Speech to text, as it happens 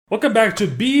Welcome back to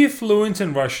Be Fluent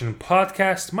in Russian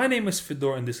podcast. My name is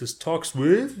Fedor and this is Talks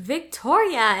with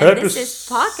Victoria, and this is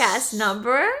podcast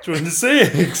number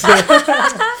 26.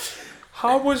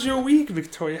 How was your week,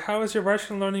 Victoria? How was your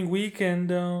Russian learning week? And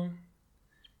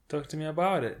talk to me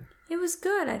about it. It was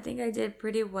good. I think I did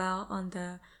pretty well on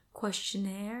the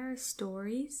questionnaire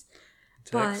stories.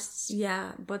 Texts.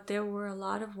 But there were a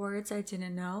lot of words I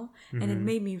didn't know, and it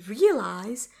made me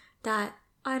realize that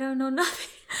I don't know nothing.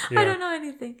 I don't know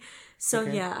anything. So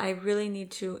I really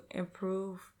need to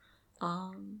improve.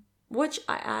 Which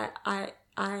I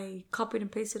copied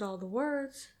and pasted all the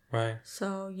words. Right.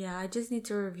 So I just need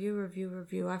to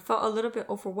review. I felt a little bit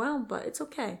overwhelmed, but it's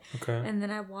okay. Okay. And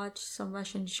then I watched some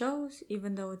Russian shows,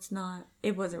 even though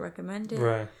it wasn't recommended.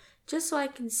 Right. Just so I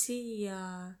can see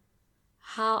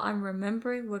how I'm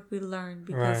remembering what we learned,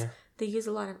 because they use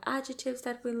a lot of adjectives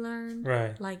that we learned,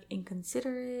 like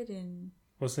inconsiderate and.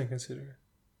 What's inconsiderate?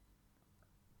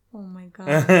 Oh my god!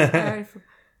 I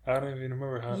don't even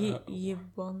remember how.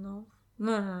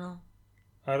 No.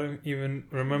 I don't even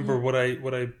remember what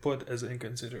I put as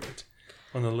inconsiderate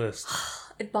on the list.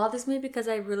 It bothers me because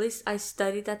I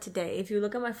studied that today. If you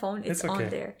look at my phone, it's on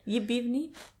there.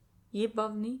 Yebivni.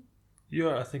 You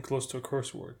are, I think, close to a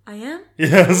curse word. I am?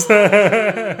 Yes.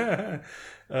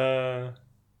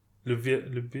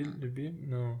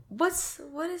 No.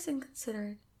 What is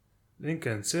inconsiderate?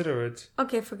 Inconsiderate.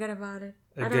 Okay, forget about it.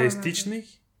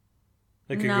 Egoistichny?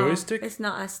 Like no, egoistic? It's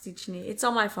not astichny. It's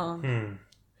on my phone.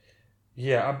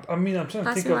 Yeah, I'm trying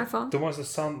to think of phone? the ones that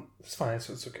sound. It's fine.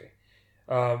 It's okay.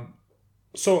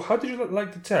 So how did you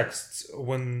like the texts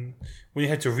when you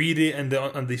had to read it and then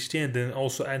understand and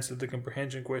also answer the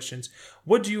comprehension questions?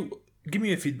 Give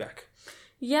me a feedback?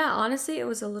 Yeah, honestly, it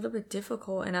was a little bit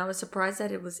difficult, and I was surprised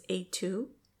that it was A2.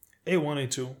 A1,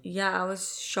 A2. Yeah, I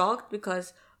was shocked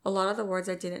because a lot of the words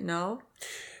I didn't know.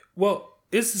 Well,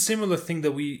 it's a similar thing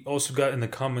that we also got in the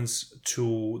comments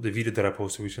to the video that I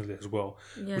posted recently as well,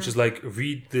 which is like,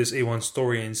 read this A1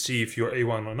 story and see if you're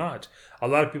A1 or not. A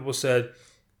lot of people said,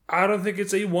 I don't think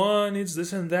it's A1, it's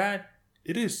this and that.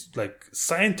 It is like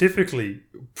scientifically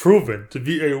proven to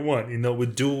be A1. We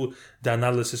do the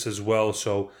analysis as well.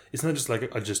 So it's not just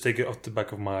like I just take it off the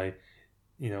back of my,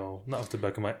 not off the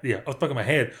back of my, off the back of my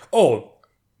head. Oh,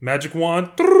 magic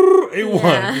wand,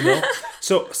 A1, Yeah.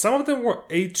 So some of them were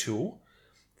A2.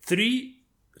 3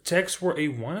 texts were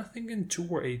A1, I think, and 2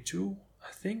 were A2,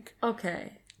 I think.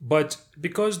 Okay. But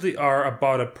because they are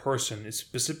about a person, it's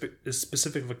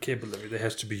specific vocabulary that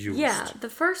has to be used. Yeah, the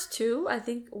first 2, I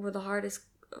think, were the hardest.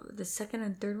 The second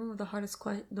and third one were the hardest,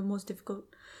 the most difficult.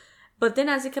 But then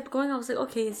as it kept going, I was like,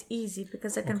 okay, it's easy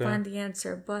because I can find the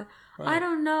answer. But I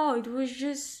don't know. It was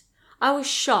just, I was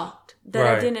shocked that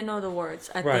I didn't know the words,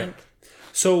 I think.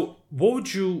 So what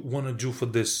would you want to do for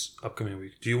this upcoming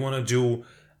week? Do you want to do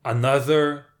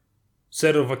another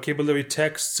set of vocabulary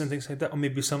texts and things like that, or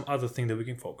maybe some other thing that we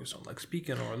can focus on, like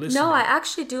speaking or listening? No, I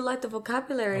actually do like the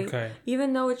vocabulary. Okay.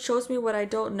 Even though it shows me what I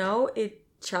don't know, it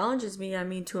challenges me,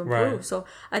 to improve. Right. So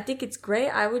I think it's great.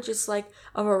 I would just like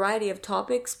a variety of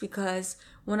topics, because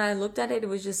when I looked at it, it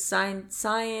was just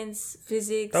science,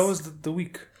 physics. That was the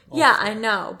week. Yeah, I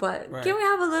know, but can we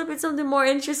have a little bit something more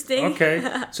interesting? Okay.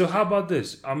 So how about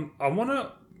this? I want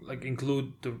to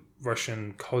include the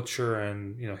Russian culture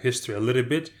and history a little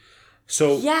bit.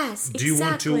 So yes, do you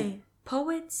want to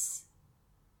poets?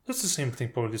 That's the same thing,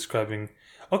 probably describing.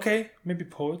 Okay, maybe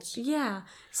poets. Yeah,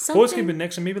 poets can be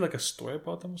next, and maybe like a story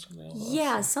about them or something else.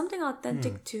 Yeah, something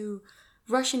authentic to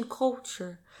Russian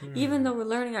culture. Even though we're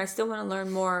learning, I still want to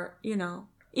learn more.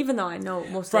 Even though I know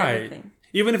most of everything.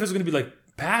 Even if it's going to be like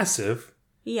passive.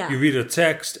 Yeah. You read a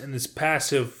text and it's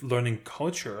passive learning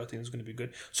culture. I think it's going to be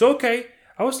good. So okay,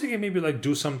 I was thinking maybe like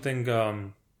do something.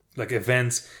 Like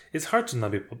events, it's hard to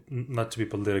not to be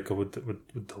political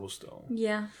with those though.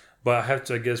 Yeah. But I have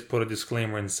to, I guess, put a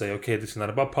disclaimer and say, okay, this is not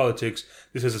about politics.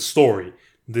 This is a story.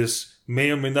 This may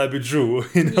or may not be true.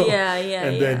 Yeah.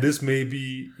 And then this may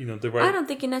be, the right. I don't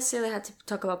think you necessarily have to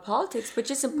talk about politics, but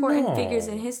just important figures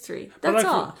in history. That's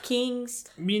all. Kings.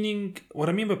 Meaning, what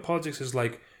I mean by politics is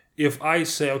like, if I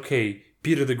say, okay,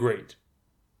 Peter the Great.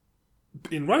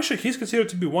 In Russia, he's considered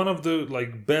to be one of the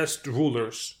best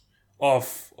rulers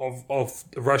of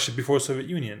Russia before Soviet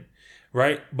Union,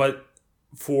 right? But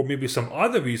for maybe some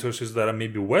other resources that are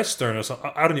maybe Western or something,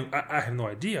 I have no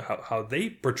idea how they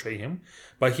portray him,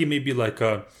 but he may be like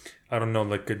a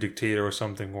dictator or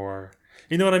something, or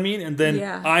you know what I mean? And then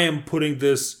I am putting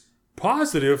this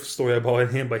positive story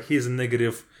about him, but he's a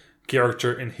negative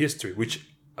character in history, which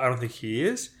I don't think he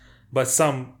is, but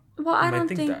some. Well, I don't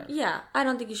think I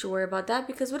don't think you should worry about that,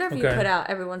 because whatever you put out,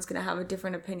 everyone's going to have a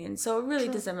different opinion. So it really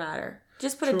doesn't matter.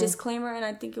 Just put a disclaimer and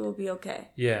I think it will be okay.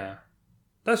 Yeah.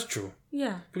 That's true.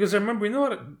 Yeah. Because I remember, you know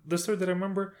what? The story that I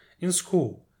remember in school,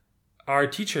 our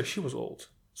teacher, she was old,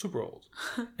 super old,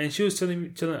 and she was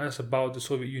telling us about the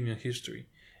Soviet Union history,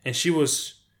 and she was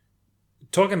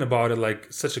talking about it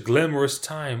like such a glamorous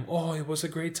time. Oh, it was a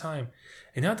great time.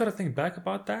 And now that I think back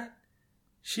about that,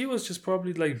 she was just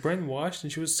probably like brainwashed,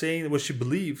 and she was saying what she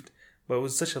believed, but it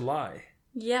was such a lie.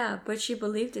 Yeah, but she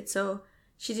believed it, so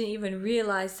she didn't even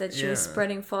realize that she was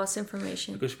spreading false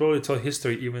information. Because she probably told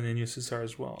history even in USSR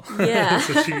as well. Yeah.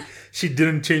 So she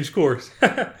didn't change course.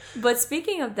 But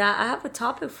speaking of that, I have a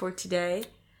topic for today.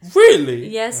 Really?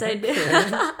 Yes, I did.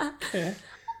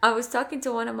 I was talking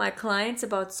to one of my clients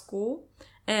about school,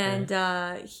 and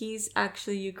he's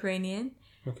actually Ukrainian.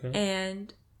 Okay.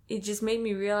 And it just made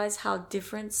me realize how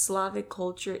different Slavic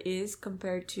culture is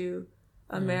compared to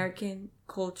American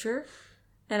culture.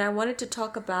 And I wanted to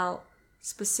talk about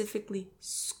specifically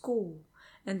school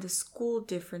and the school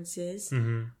differences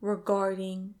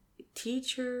regarding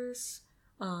teachers,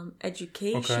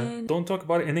 education. Okay. Don't talk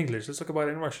about it in English. Let's talk about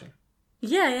it in Russian.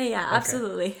 Yeah,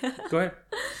 absolutely. Go ahead.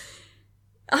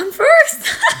 I'm first.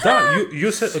 Да,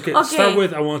 you said, okay, start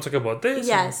with, I want to talk about this.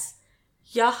 Yes.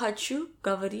 Я хочу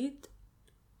говорить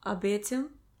об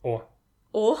этом. О.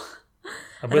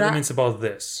 Об этом means about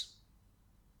this.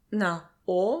 No.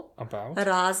 About.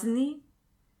 Разные.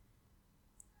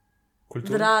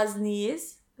 Культура. Разные.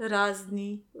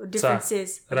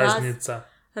 Differences. Разница.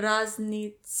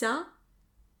 Разница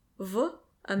в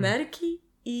Америке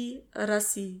и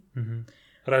России.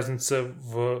 Разница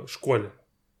в школе.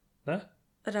 Да?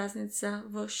 Разница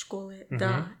в школе.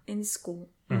 Да, in school.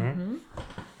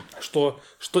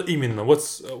 Что именно?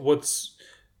 What's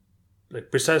like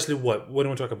precisely what? What do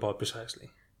we talk about precisely?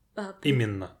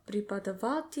 Именно.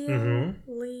 Преподаватели,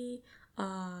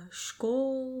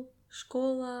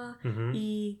 школа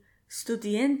и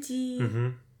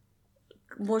студенты.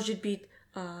 Может быть,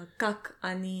 как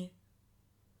они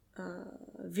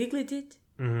выглядят.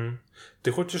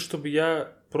 Ты хочешь, чтобы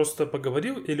я просто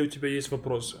поговорил, или у тебя есть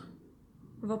вопросы?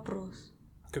 Вопрос.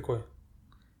 Какой?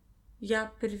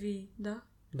 Я первый, да?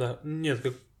 Да, нет,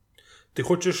 ты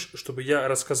хочешь, чтобы я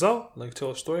рассказал, like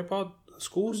tell a story about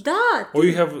schools? Да. Or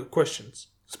you have questions,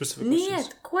 specific questions?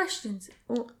 Нет, questions.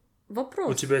 Вопрос.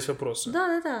 У тебя есть вопросы?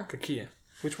 Да. Какие?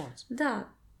 Which ones? Да,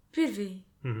 первый.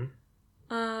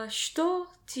 Что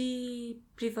ты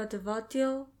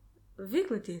преподаватель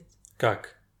выглядит?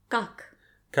 Как?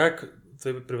 Как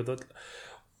ты преподаватель?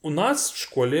 У нас в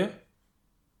школе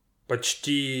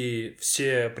почти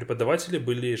все преподаватели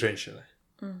были женщины.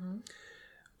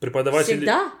 Преподаватели...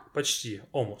 Всегда? Почти,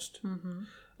 almost.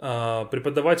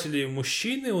 Преподаватели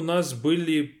мужчины у нас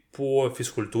были по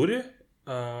физкультуре,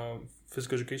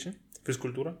 physical education,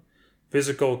 физкультура,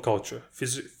 physical culture,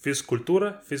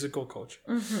 физкультура, physical culture.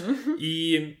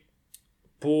 И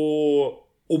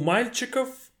у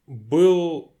мальчиков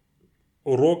был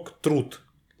урок труд,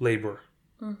 labor,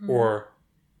 or,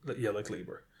 yeah, like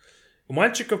labor. У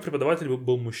мальчиков преподаватель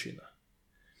был мужчина.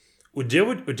 У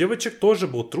девочек тоже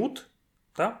был труд,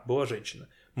 да, была женщина.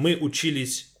 Мы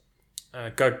учились,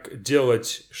 как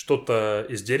делать что-то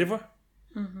из дерева,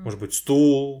 может быть,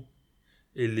 стул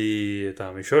или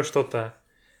там еще что-то.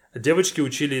 Девочки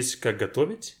учились, как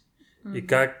готовить и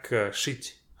как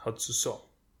шить. How to sew.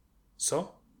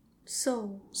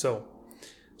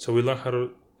 So we learned how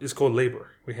to... It's called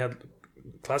labor. We had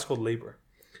a class called labor.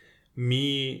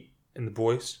 Me and the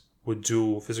boys would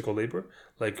do physical labor,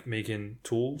 like making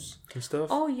tools and stuff.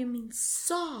 Oh, you mean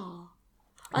saw?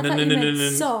 I thought you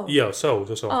meant sew. Yeah, sew.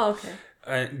 Oh, okay.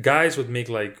 And guys would make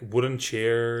like wooden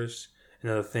chairs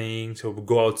and other things. So we'd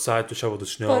go outside to shovel the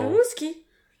snow. По-русски?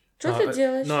 Что ты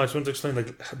делаешь? No, I just want to explain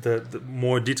like the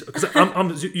more detail, because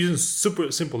I'm using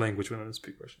super simple language when I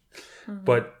speak Russian.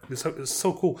 But it's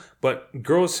so cool. But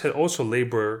girls had also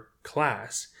labor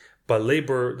class, but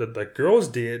labor that the girls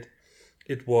did,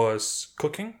 it was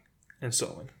cooking and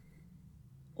sewing.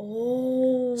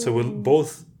 Oh. So we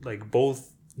both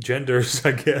genders,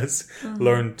 I guess,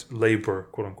 learned labor,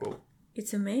 quote unquote.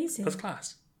 It's amazing. That's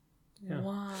class. Yeah.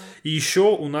 Wow. И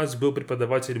еще у нас был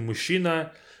преподаватель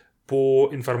мужчина по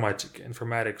информатике,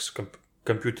 informatics,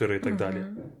 компьютеры и так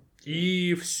далее.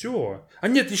 И все. А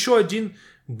нет, еще один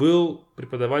был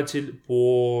преподаватель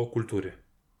по культуре.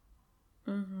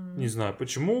 Не знаю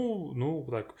почему, ну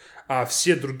так. А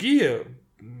все другие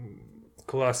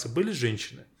классы были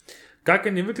женщины. Как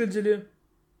они выглядели?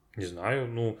 Не знаю.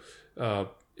 Ну,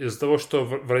 из-за того, что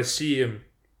в России,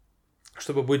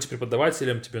 чтобы быть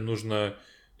преподавателем, тебе нужен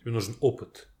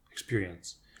опыт,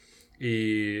 experience.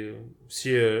 И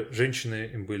все женщины,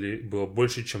 им было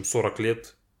больше, чем 40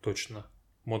 лет точно.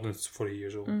 more than 40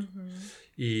 years old.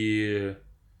 И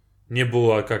не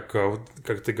было, как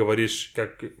ты говоришь,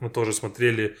 как мы тоже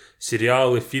смотрели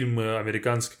сериалы, фильмы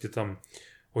американские, где там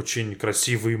очень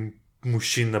красивый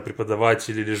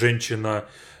мужчина-преподаватель или женщина,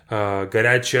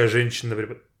 горячая женщина.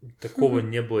 Такого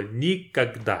не было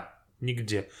никогда,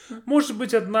 нигде. Может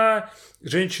быть, одна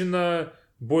женщина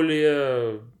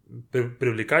более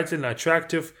привлекательна,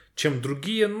 attractive, чем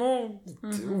другие, но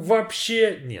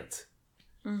вообще нет.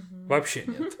 Вообще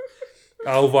нет.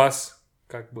 А у вас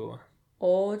как было?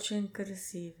 Очень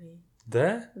красивый.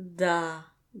 Да? Да,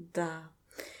 да.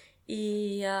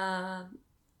 И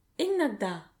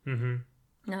иногда,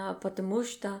 потому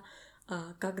что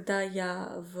когда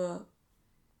я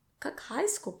как high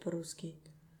school по-русски?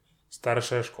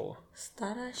 Старшая школа.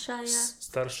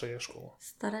 Старшая школа.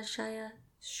 Старшая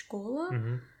школа.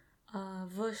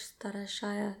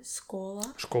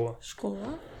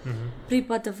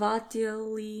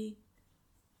 Преподаватели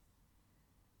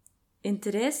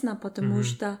интересно, потому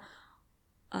что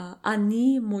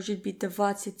они, может быть,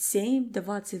 27,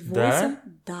 28.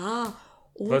 Да.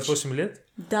 28 лет?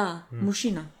 Да,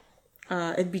 мужчина.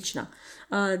 Обычно.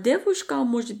 Девушка,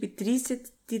 может быть,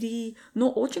 33,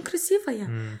 но очень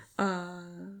красивая.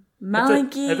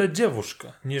 Маленький. Это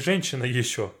девушка, не женщина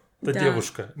еще. Это Да,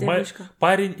 девушка. девушка.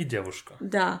 Парень и девушка.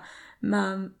 Да.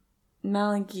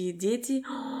 Маленькие дети.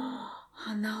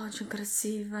 Она очень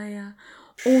красивая.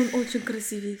 Он очень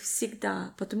красивый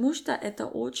всегда. Потому что это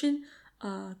очень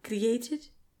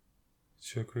created.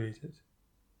 Все created.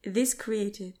 This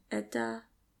created. Это...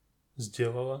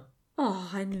 Сделала.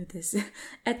 I knew this.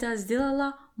 Это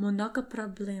сделало много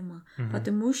проблем.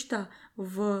 Потому что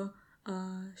в...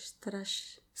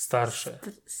 Старшая.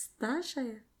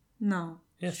 Старшая? No.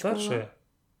 Старшая.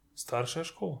 Старшая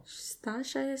школа.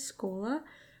 Старшая школа.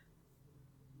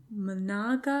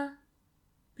 Много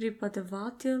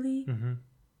преподавателей.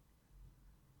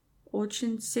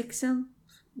 Очень сексом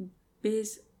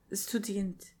без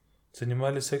студентов.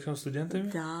 Занимались сексом с студентами?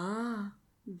 Да.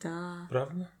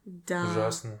 Правда? Да.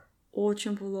 Ужасно.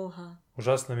 Очень плохо.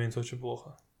 Ужасно means очень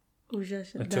плохо.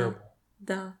 Ужасно, Terrible.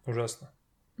 Да. Ужасно.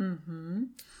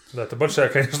 Да, это большая,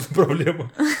 конечно,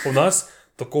 проблема. У нас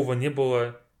такого не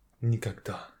было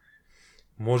никогда.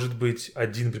 Может быть,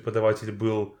 один преподаватель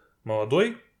был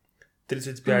молодой,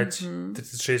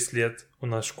 35-36 лет у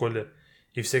нас в школе,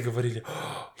 и все говорили,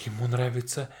 ему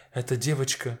нравится эта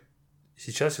девочка.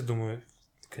 Сейчас я думаю,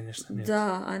 конечно, нет.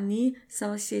 Да, они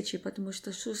сумасшедшие, потому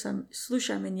что,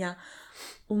 слушай меня,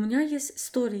 у меня есть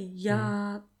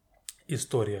история,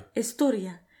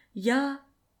 История. Я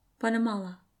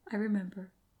понимала, I remember.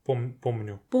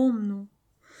 Помню.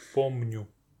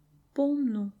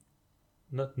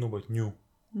 Not nu, but new.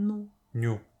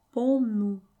 New.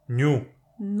 Помню. New.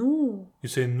 Ну. You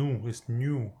say new, it's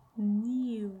new.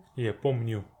 New. Yeah,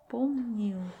 помню.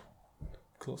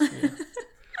 Close, yeah.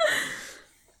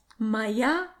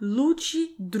 Моя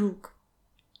лучший друг.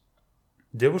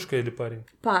 Девушка или парень?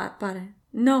 Парень.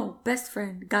 No, best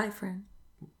friend, guy friend.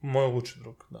 Мой лучший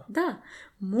друг, да. Да,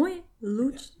 мой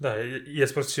лучший... Да, я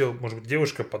спросил, может быть,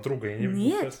 девушка, подруга?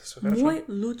 Нет, мой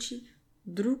лучший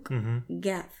друг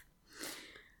Гав.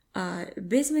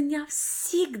 Без меня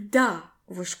всегда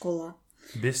в школе.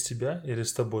 Без тебя или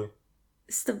с тобой?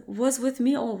 Was with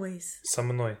me always. Со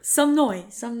мной. Со мной.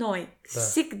 Да.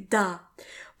 Всегда.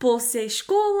 После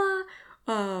школы,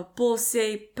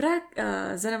 после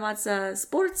заниматься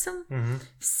спортом.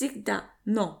 Всегда.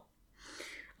 Но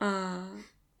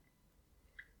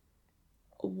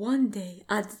one day,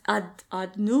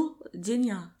 одну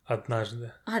дня.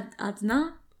 Однажды.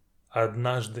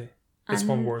 Однажды. It's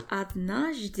one word.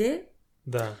 Однажды.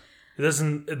 Да. It's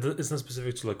not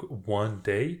specific to like one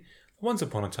day. Once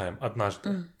upon a time.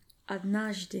 Однажды.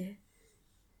 Однажды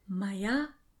моя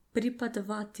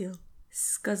преподаватель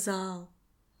сказал.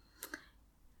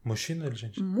 Мужчина или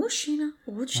женщина? Мужчина.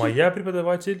 Очень. Моя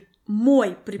преподаватель.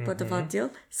 Мой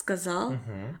преподаватель сказал.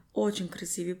 Очень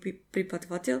красивый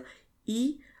преподаватель.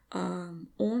 И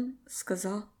он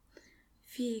сказал: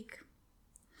 Вик,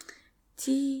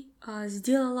 ты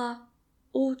сделала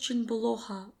очень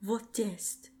плохо в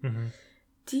тест.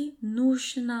 Ты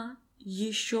нужна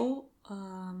еще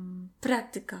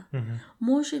практика.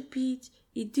 Может быть,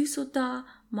 иди сюда,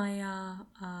 моя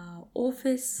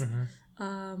офис,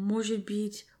 может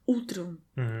быть, утром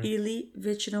или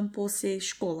вечером после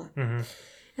школы.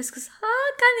 Я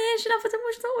сказала, конечно,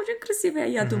 потому что очень красивая,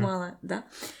 я думала, да.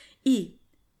 И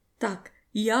так,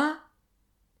 я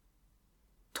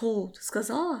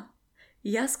сказала,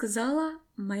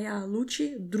 мой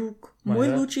лучший друг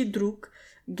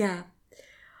Габ.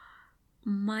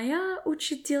 Мой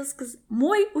учитель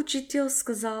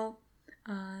сказал,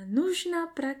 нужна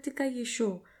практика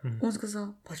еще. Он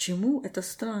сказал, почему? Это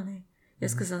странно. Я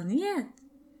сказал, нет,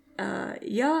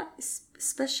 я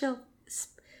special.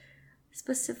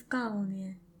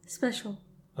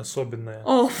 Особенная.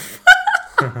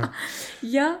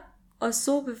 Я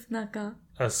особенная.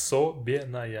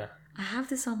 Особенная. I have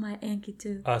this on my Anki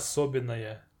too.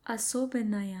 Особенная.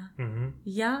 Особенная.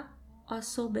 Я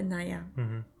особенная.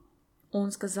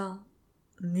 Он сказал,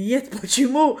 нет,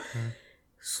 почему?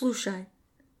 Слушай,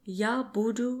 я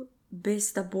буду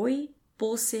без тобой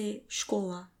после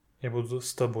школы. Я буду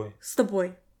с тобой. С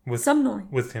тобой. Со мной.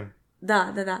 With him.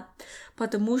 Да.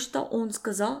 Потому что он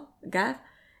сказал, Гав,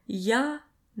 я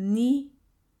не...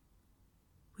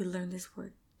 We learn this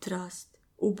word. Trust.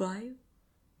 Убаю.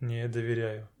 Не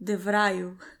доверяю.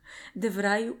 Доверяю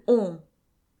он.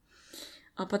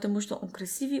 А потому что он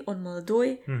красивый, он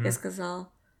молодой.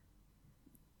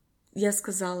 Я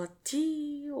сказала,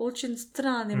 ты очень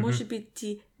странный. Может быть,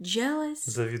 ты jealous?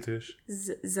 Завидуешь.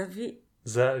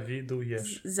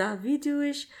 Завидуешь.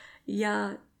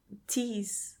 Я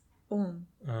tease он.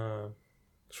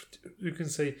 You can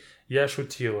say, я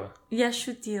шутила. Я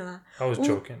шутила. I was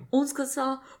joking. Он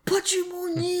сказал, почему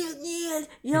нет,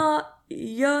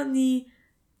 я не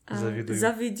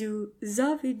завидую.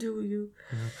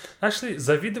 Actually,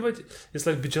 завидовать is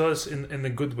like be jealous in a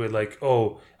good way. Like,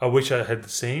 oh, I wish I had the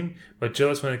same. But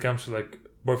jealous when it comes to like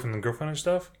boyfriend and girlfriend and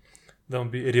stuff, then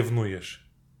be ревнуешь.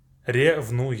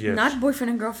 Not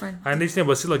boyfriend and girlfriend. I understand,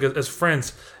 but still, like as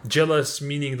friends, jealous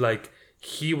meaning like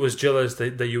he was jealous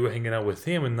that you were hanging out with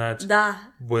him and not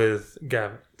with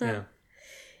Gavin. Да. Yeah.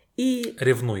 И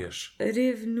ревнуешь.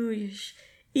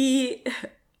 И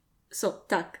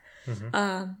так.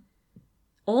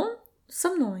 Он со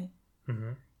мной.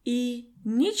 И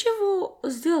ничего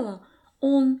сделал.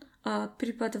 Он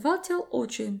преподаватель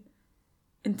очень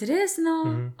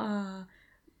интересно.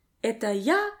 Это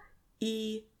я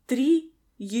и 3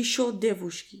 еще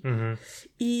девушки.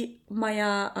 И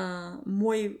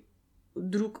мой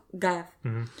друг Гав.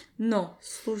 Но,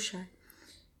 слушай,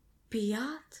 5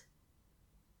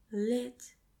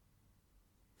 лет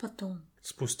потом.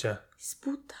 Спустя.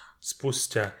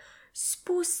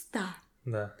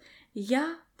 Да.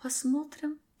 Я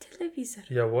посмотрим телевизор.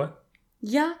 Я what?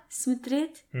 Я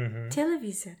смотреть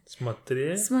телевизор.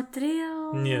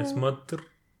 Смотрел. Не,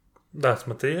 Да,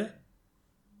 смотрела.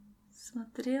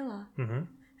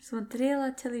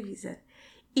 Смотрела телевизор.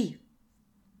 И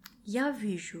я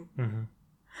вижу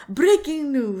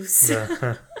breaking news.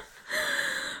 Да.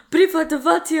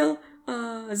 Преподаватель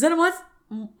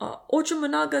очень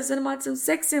много занимается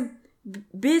сексом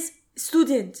без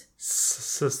студент.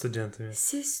 Со студентами.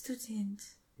 С студент.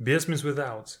 Без means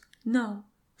without. No.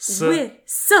 С студент.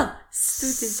 Со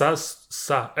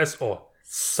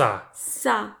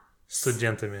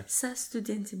студентами. Со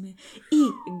студентами. И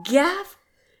Гав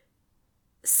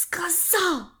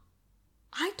сказал,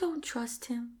 I don't trust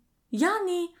him. Я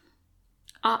не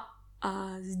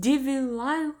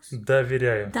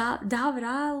доверяю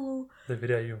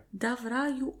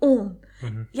он.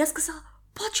 Я сказала,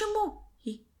 почему?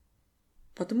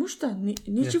 Потому что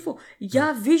ничего.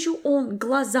 Я вижу он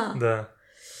глаза. Да.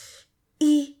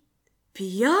 И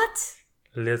 5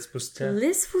 лет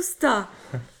спустя.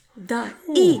 Да.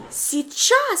 И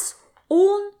сейчас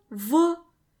он в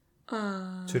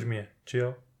тюрьме.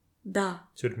 Jail? Да.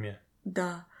 Тюрьме.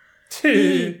 Да.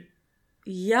 И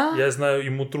я знаю,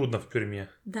 ему трудно в тюрьме.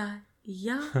 Да.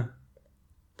 Я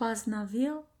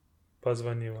позвонила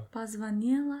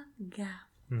Гав.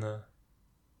 Да.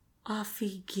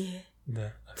 Офигеть.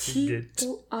 Да.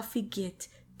 Офигеть.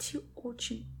 Ты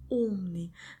очень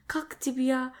умный. Как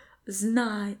тебя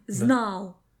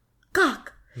знал?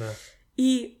 Как? Да.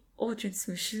 И очень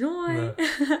смешной.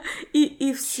 Да.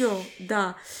 И все,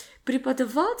 да.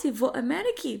 Преподаватель в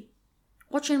Америке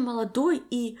очень молодой.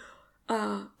 И,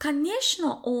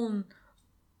 конечно,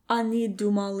 они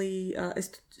думали,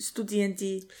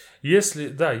 студенты.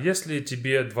 Если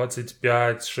тебе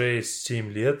 25, 6,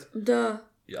 7 лет, да.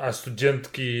 А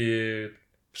студентки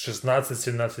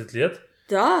 16-17 лет,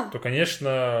 да. То,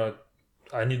 конечно,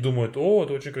 они думают,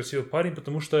 это очень красивый парень,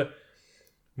 потому что,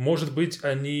 может быть,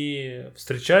 они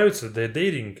встречаются,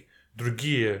 dating,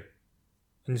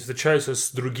 они встречаются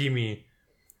с другими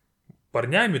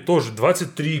парнями тоже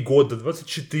 23 года,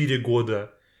 24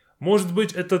 года. Может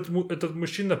быть, этот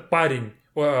мужчина парень,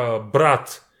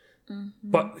 брат.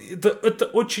 Это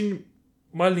очень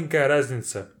маленькая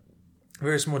разница.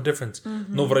 Very small difference.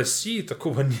 Но в России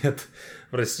такого нет.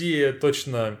 В России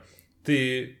точно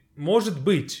ты можешь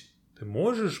быть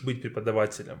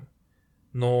преподавателем,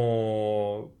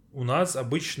 но у нас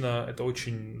обычно это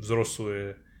очень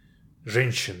взрослые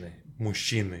женщины,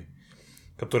 мужчины.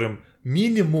 которым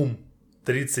минимум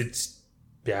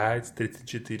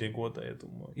 35-34 года, я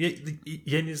думаю.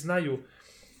 Я не знаю,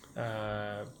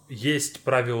 есть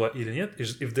правило или нет,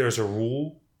 if there's a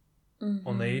rule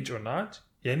on age or not,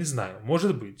 я не знаю,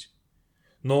 может быть.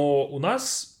 Но у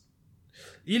нас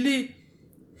или,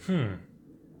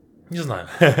 не знаю,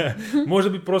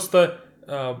 может быть просто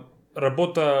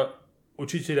работа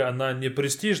учителя, она не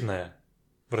престижная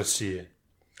в России,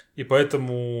 и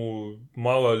поэтому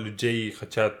мало людей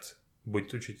хотят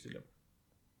быть учителем.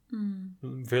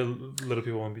 Very little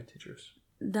people want to be teachers.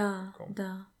 Да.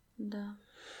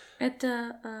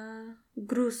 Это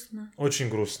грустно. Очень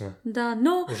грустно. Да,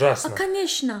 но, ужасно.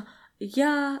 Конечно,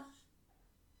 я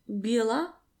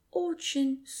была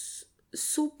очень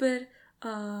супер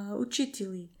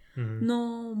учителей,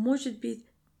 но, может быть,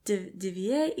 2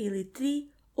 или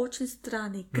 3 очень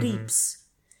странные. Creeps.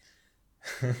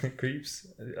 Creeps.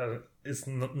 It's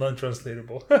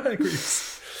non-translatable.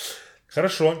 Creeps.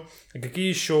 Хорошо. А какие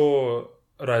еще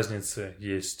разницы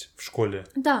есть в школе?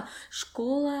 Да,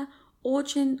 школа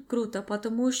очень круто,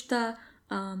 потому что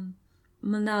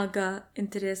много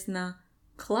интересно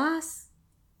класс,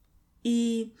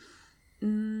 и у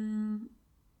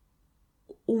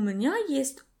меня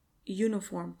есть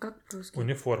униформ, как по-русски?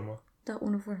 Униформа. Да,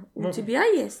 униформа. У тебя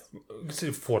есть?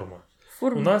 Форма.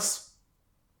 У нас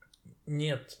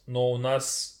нет, но у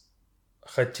нас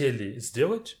хотели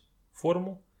сделать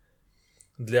форму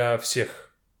для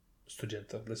всех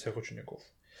студентов, для всех учеников.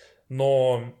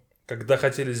 Но когда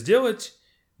хотели сделать,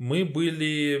 мы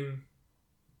были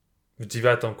в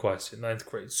 9 классе, 9th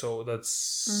grade, so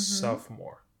that's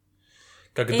sophomore.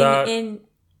 Когда...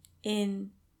 In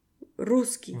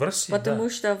русский. В России, потому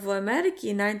что в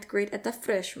Америке 9th grade это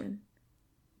freshman.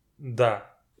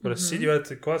 Да, в России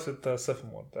 9 класс это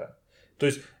sophomore, да. То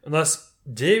есть у нас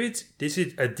 9,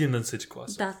 10, 11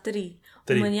 классов. Да, 3.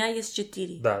 У меня есть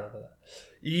 4. Да.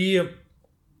 И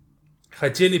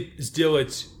хотели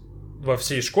сделать во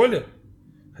всей школе,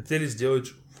 хотели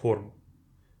сделать форму,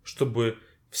 чтобы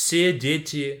все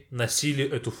дети носили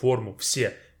эту форму,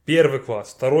 все. 1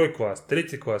 класс, 2 класс,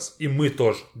 3 класс, и мы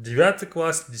тоже. 9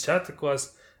 класс, 10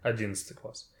 класс, 11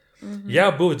 класс.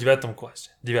 Я был в 9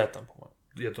 классе, 9, по-моему,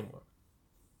 я думаю.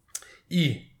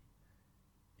 И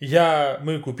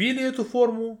мы купили эту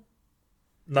форму,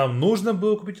 нам нужно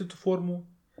было купить эту форму,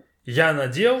 я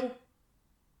надел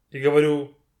и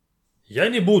говорю, я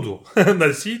не буду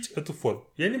носить эту форму,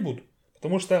 я не буду,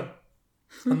 потому что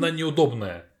она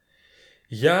неудобная.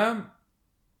 Я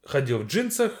ходил в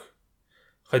джинсах,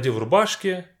 ходил в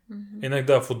рубашке,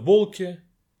 иногда в футболке,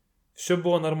 все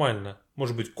было нормально.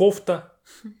 Может быть, кофта,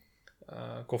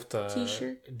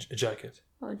 jacket,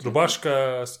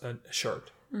 рубашка,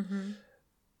 shirt.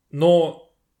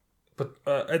 Но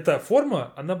эта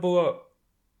форма, она была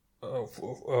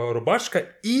рубашка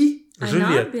и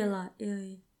жилет. Она была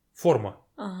или... Форма.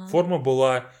 Форма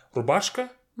была рубашка,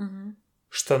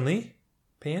 штаны,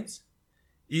 pants,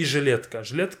 и жилетка.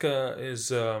 Жилетка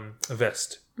is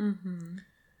vest.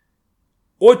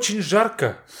 Очень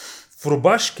жарко в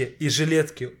рубашке и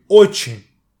жилетке. Очень.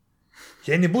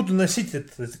 Я не буду носить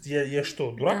это. Я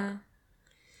что, дурак? Да.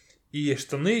 И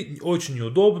штаны очень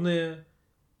неудобные.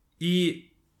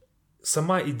 И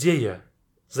сама идея.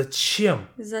 Зачем?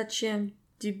 Зачем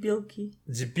дебилки?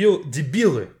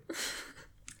 Дебилы.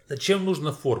 Зачем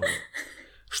нужна форма?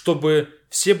 Чтобы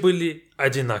все были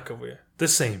одинаковые. The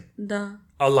same. Да.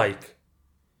 Alike.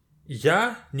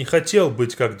 Я не хотел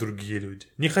быть как другие люди.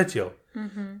 Не хотел.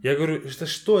 Я говорю,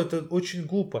 это очень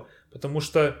глупо. Потому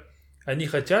что они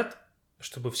хотят,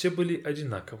 чтобы все были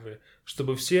одинаковые.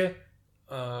 Чтобы все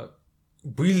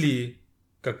были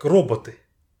как роботы.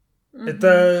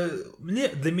 Это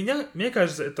для меня, мне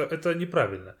кажется, это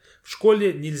неправильно. В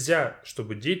школе нельзя,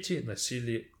 чтобы дети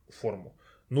носили форму.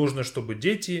 Нужно, чтобы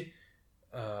дети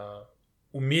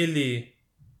умели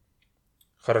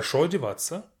хорошо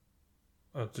одеваться,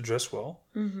 to dress well,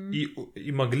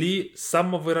 и могли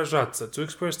самовыражаться, to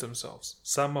express themselves,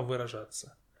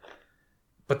 самовыражаться.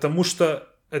 Потому что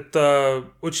это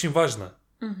очень важно.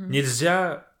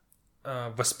 Нельзя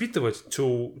воспитывать,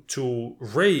 to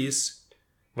raise,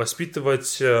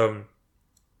 воспитывать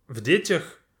в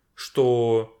детях,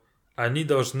 что они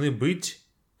должны быть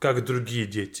как другие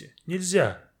дети.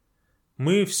 Нельзя.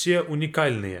 Мы все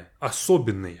уникальные,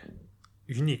 особенные.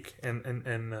 Unique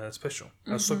and special.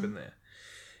 Особенные.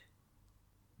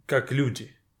 Как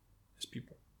люди. As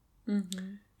people.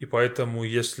 И поэтому,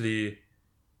 если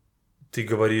ты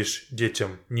говоришь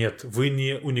детям, нет, вы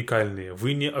не уникальные,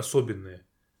 вы не особенные,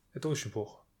 это очень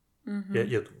плохо.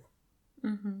 Я думаю.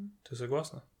 Ты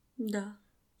согласна? Да.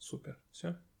 Супер.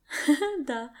 Все?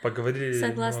 Да. Поговорили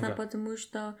Согласна, немного. потому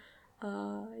что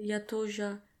я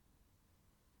тоже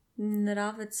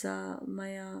нравится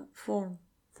моя форма.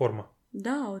 Форма.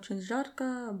 Да, очень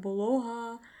жарко,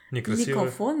 волога,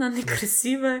 Некрасивая.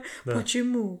 некрасивая. Да.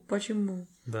 Почему?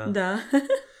 Да. Да.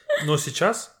 Но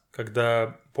сейчас,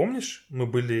 когда, помнишь, мы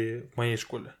были в моей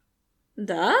школе?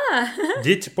 Да.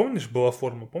 Дети, помнишь, была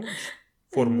форма, помнишь?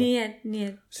 Форму.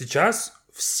 Нет. Сейчас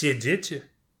все дети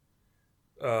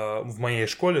в моей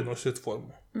школе носят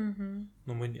форму. Мгм.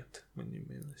 Но мы нет. Мы не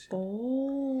носим.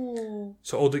 О,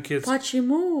 So all the kids...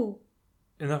 почему?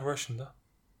 Enough Russian, да?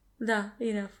 Да,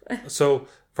 enough. So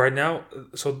right now,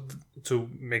 so to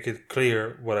make it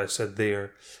clear what I said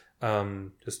there,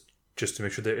 just to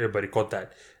make sure that everybody caught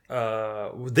that,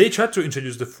 they tried to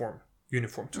introduce the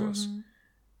uniform to us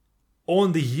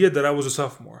on the year that I was a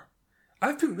sophomore.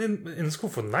 I've been in school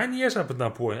for 9 years up at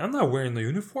that point. I'm not wearing a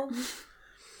uniform.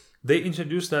 They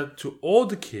introduced that to all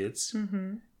the kids,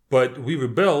 but we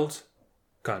rebelled,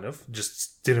 kind of,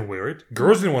 just didn't wear it.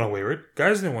 Girls didn't want to wear it.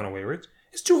 Guys didn't want to wear it.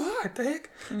 It's too hot, the heck?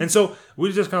 And so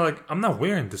we just kind of like, I'm not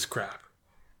wearing this crap.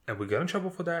 And we got in trouble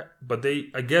for that. But they,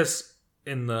 I guess,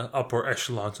 in the upper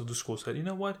echelons of the school said, you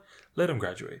know what? Let them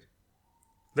graduate.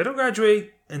 Let them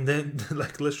graduate and then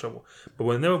like less trouble. But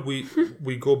whenever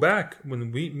we go back,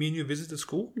 when me and you visit the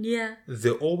school, Yeah, they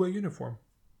all wear uniform.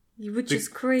 which is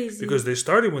crazy. Because they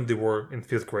started when they were in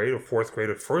 5th grade or 4th grade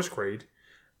or 1st grade.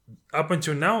 Up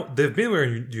until now, they've been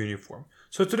wearing the uniform.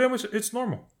 So to them, it's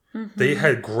normal. They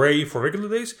had gray for regular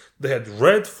days. They had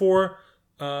red for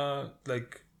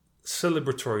like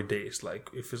celebratory days, like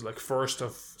if it's like 1st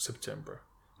of September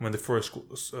when the first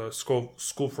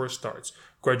school first starts.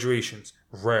 Graduations,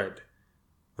 red.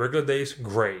 Regular days,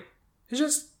 gray. It's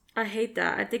just I hate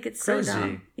that. I think it's crazy. so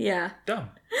dumb. Yeah. Dumb.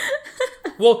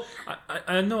 Well,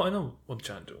 I know what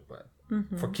they're trying to do, but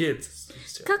for kids,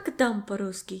 it's just, Как dumb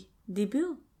по-русски?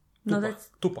 Дебил? No, Тупо. that's...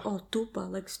 Тупо. Oh, тупо.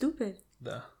 Like stupid.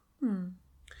 да.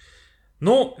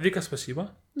 Ну, Вика,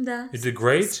 спасибо. Да. You did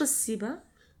great. Спасибо.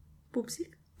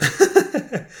 Пупсик.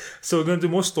 So we're going to do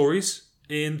more stories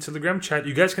in Telegram chat.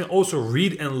 You guys can also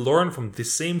read and learn from the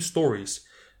same stories.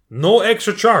 No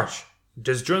extra charge.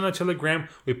 Just join our Telegram.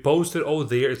 We post it all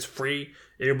there. It's free.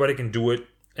 Everybody can do it.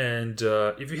 And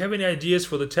if you have any ideas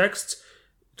for the texts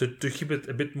to keep it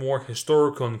a bit more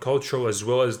historical and cultural as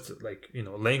well as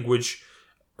language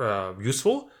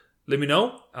useful, let me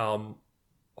know.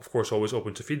 Of course, always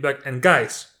open to feedback. And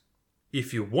guys,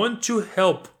 if you want to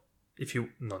help, if you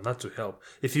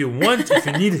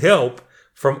need help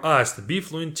from us, the Be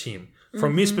Fluent team,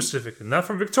 from me specifically, not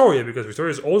from Victoria, because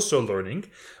Victoria is also learning,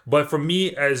 but from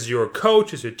me as your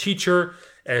coach, as your teacher,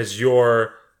 as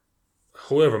your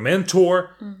whoever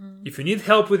mentor, if you need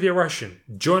help with your Russian,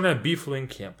 join our Be Fluent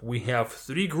camp. We have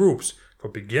 3 groups for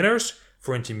beginners,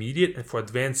 for intermediate, and for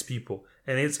advanced people.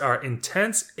 And it's our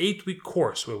intense 8-week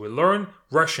course where we learn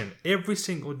Russian every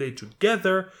single day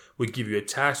together. We give you a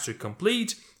task to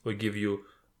complete. We give you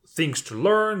things to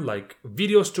learn, like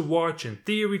videos to watch and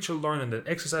theory to learn and then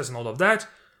exercise and all of that.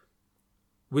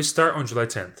 We start on July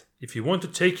 10th. If you want to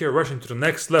take your Russian to the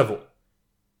next level,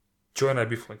 join our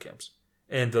Be Fluent camps.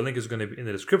 And the link is going to be in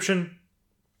the description.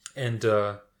 And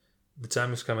the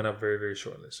time is coming up very, very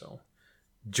shortly. So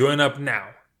join up now.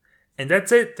 And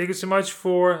that's it. Thank you so much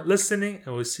for listening.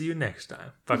 And we'll see you next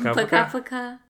time. Пока-пока. Пока-пока.